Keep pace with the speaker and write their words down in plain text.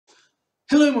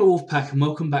Hello my Wolfpack and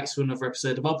welcome back to another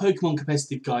episode of our Pokemon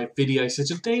Competitive Guide video. So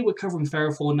today we're covering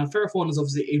Ferrothorn. Now Ferrothorn is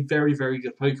obviously a very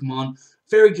good Pokemon,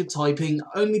 very good typing,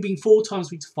 only being 4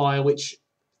 times weak to fire, which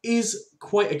is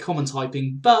quite a common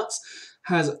typing, but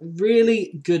has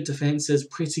really good defenses,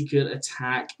 pretty good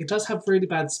attack. It does have really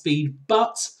bad speed,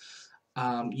 but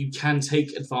you can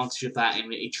take advantage of that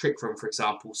in a Trick Room, for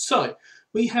example. So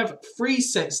we have 3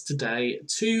 sets today,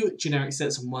 2 generic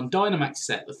sets and 1 Dynamax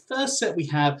set. The first set we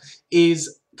have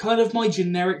is kind of my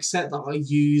generic set that I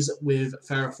use with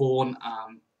Ferrothorn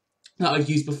that I've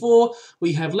used before.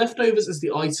 We have Leftovers as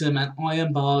the item and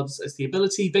Iron Barbs as the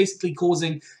ability, basically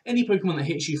causing any Pokemon that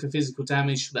hits you for physical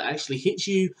damage that actually hits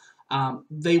you,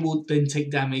 they will then take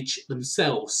damage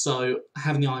themselves. So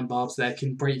having the Iron Barbs there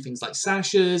can break things like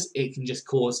sashes, it can just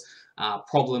cause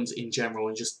problems in general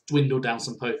and just dwindle down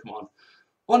some Pokemon.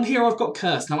 On here I've got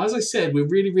Curse. Now as I said, we're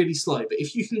really slow, but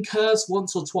if you can Curse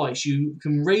once or twice, you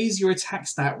can raise your attack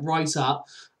stat right up,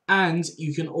 and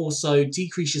you can also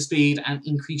decrease your speed and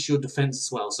increase your defense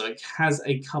as well. So it has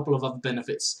a couple of other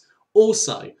benefits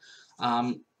also.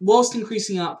 Whilst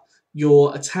increasing up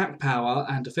your attack power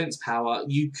and defense power,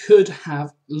 you could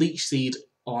have Leech Seed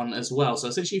on as well. So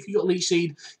essentially if you've got Leech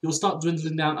Seed, you'll start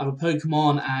dwindling down other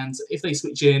Pokemon, and if they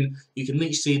switch in, you can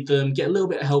Leech Seed them, get a little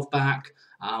bit of health back,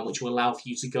 which will allow for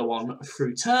you to go on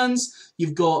through turns.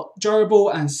 You've got Gyro Ball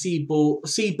and Seed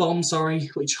Bomb,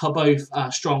 which are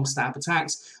both strong stab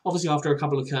attacks. Obviously, after a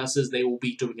couple of curses, they will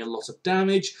be doing a lot of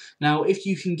damage. Now, if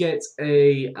you can get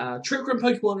a Trick Room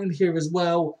Pokemon in here as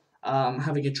well,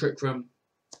 having a Trick Room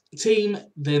team,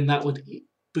 then that would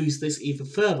boost this even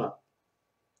further.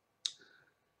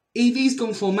 EV's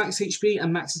gone for max HP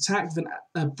and max attack with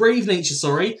a Brave Nature,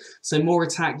 so more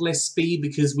attack, less speed,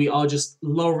 because we are just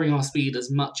lowering our speed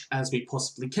as much as we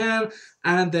possibly can,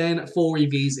 and then 4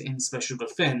 EVs in special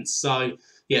defense. So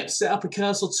yeah, set up a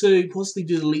curse or 2, possibly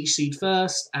do the Leech Seed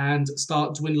first, and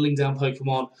start dwindling down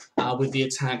Pokemon with the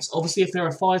attacks. Obviously if there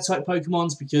are fire type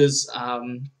Pokemons, because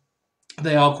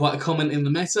they are quite common in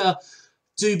the meta,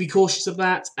 do be cautious of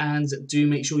that, and do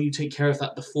make sure you take care of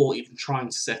that before even trying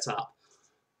to set up.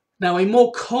 Now, a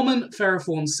more common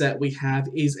Ferrothorn set we have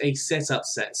is a setup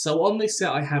set. So on this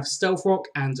set, I have Stealth Rock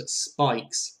and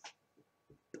Spikes.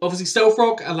 Obviously, Stealth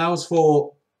Rock allows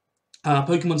for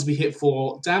Pokemon to be hit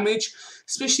for damage,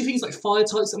 especially things like fire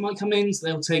types that might come in. So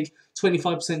they'll take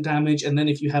 25% damage, and then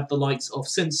if you have the likes of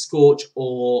Scorch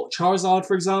or Charizard,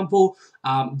 for example,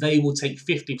 they will take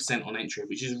 50% on entry,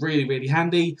 which is really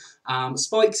handy.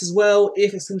 Spikes as well.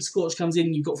 If a Scorch comes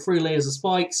in, you've got 3 layers of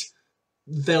spikes.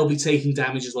 They'll be taking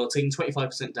damage as well, taking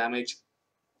 25% damage.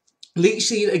 Leech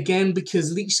Seed, again,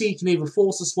 because Leech Seed can either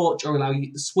force a swatch or allow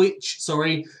you to switch,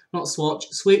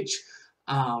 switch,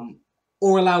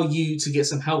 or allow you to get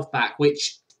some health back,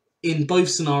 which in both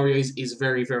scenarios is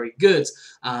very good.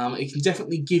 It can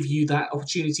definitely give you that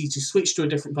opportunity to switch to a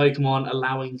different Pokemon,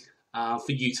 allowing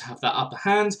for you to have that upper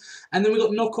hand. And then we've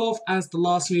got Knockoff as the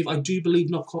last move. I do believe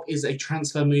Knockoff is a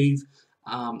transfer move,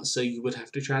 so you would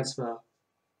have to transfer.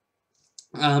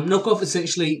 Knockoff,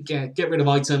 essentially, get rid of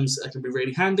items. That can be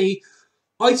really handy.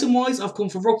 Item-wise, I've gone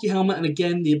for Rocky Helmet, and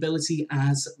again, the ability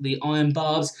as the Iron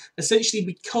Barbs. Essentially,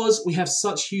 because we have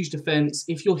such huge defense,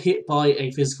 if you're hit by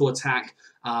a physical attack,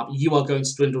 you are going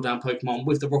to dwindle down Pokemon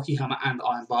with the Rocky Helmet and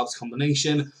Iron Barbs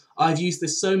combination. I've used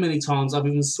this so many times. I've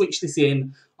even switched this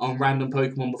in on random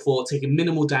Pokemon before, taking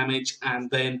minimal damage, and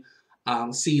then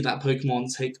see that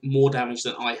Pokemon take more damage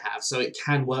than I have. So it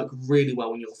can work really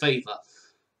well in your favour.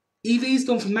 EV's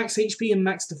gone for max HP and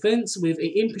max defense with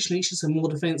a Impish Nature, so more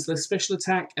defense, less special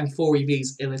attack, and 4 EVs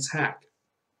in attack.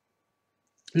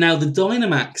 Now, the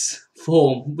Dynamax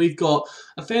form, we've got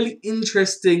a fairly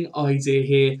interesting idea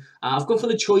here. I've gone for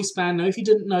the Choice Band. Now, if you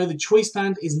didn't know, the Choice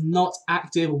Band is not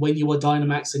active when you are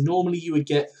Dynamax, so normally you would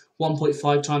get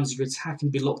 1.5 times your attack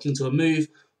and be locked into a move,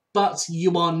 but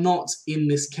you are not in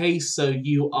this case, so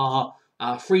you are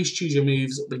free to choose your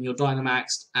moves when you're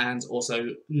Dynamaxed, and also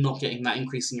not getting that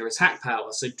increase in your attack power,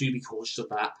 so do be cautious of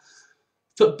that.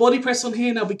 Put Body Press on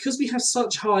here. Now, because we have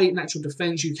such high natural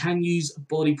defense, you can use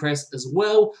Body Press as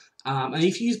well. And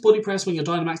if you use Body Press when you're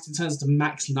Dynamaxed, it turns to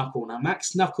Max Knuckle. Now,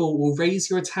 Max Knuckle will raise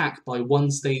your attack by 1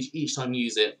 stage each time you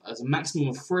use it, as a maximum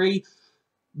of 3.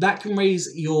 That can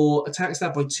raise your attack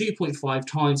stat by 2.5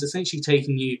 times, essentially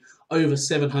taking you over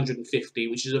 750,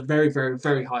 which is a very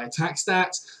high attack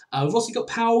stat. We've also got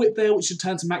Power Whip there, which should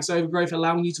turn to Max Overgrowth,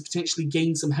 allowing you to potentially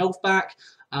gain some health back,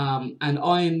 and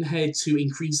Iron Head to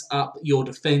increase up your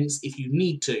defense if you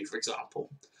need to, for example.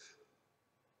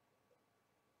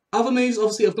 Other moves,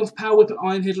 obviously, I've gone for Power Whip and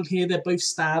Iron Head on here. They're both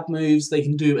stab moves. They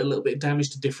can do a little bit of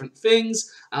damage to different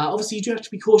things. Obviously, you do have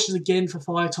to be cautious again for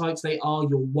fire types. They are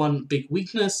your one big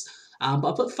weakness.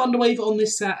 But I put Thunder Wave on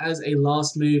this set as a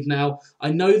last move. Now,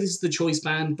 I know this is the choice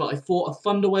band, but I thought a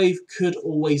Thunder Wave could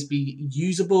always be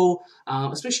usable,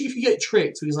 especially if you get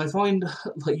tricked, because I find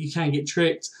like you can get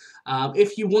tricked.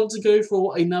 If you want to go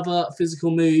for another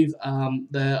physical move,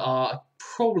 there are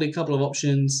probably a couple of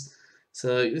options.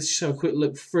 So let's just have a quick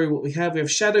look through what we have. We have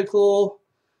Shadow Claw,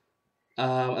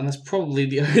 and that's probably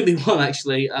the only one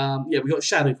actually. Yeah, we've got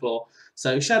Shadow Claw.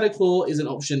 So Shadow Claw is an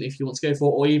option if you want to go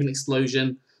for, or even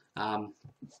Explosion.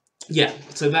 Yeah,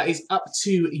 so that is up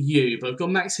to you. But I've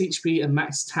got max HP and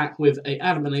max attack with a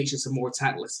Adamant Nature, so more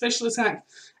attack, less special attack,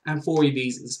 and 4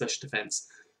 EVs in special defense.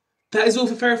 That is all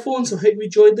for Ferrothorn, so I hope you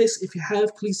enjoyed this. If you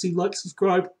have, please do like,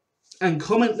 subscribe, and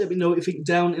comment. Let me know what you think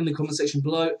down in the comment section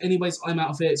below. Anyways, I'm out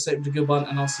of here. So have a good one,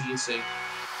 and I'll see you soon.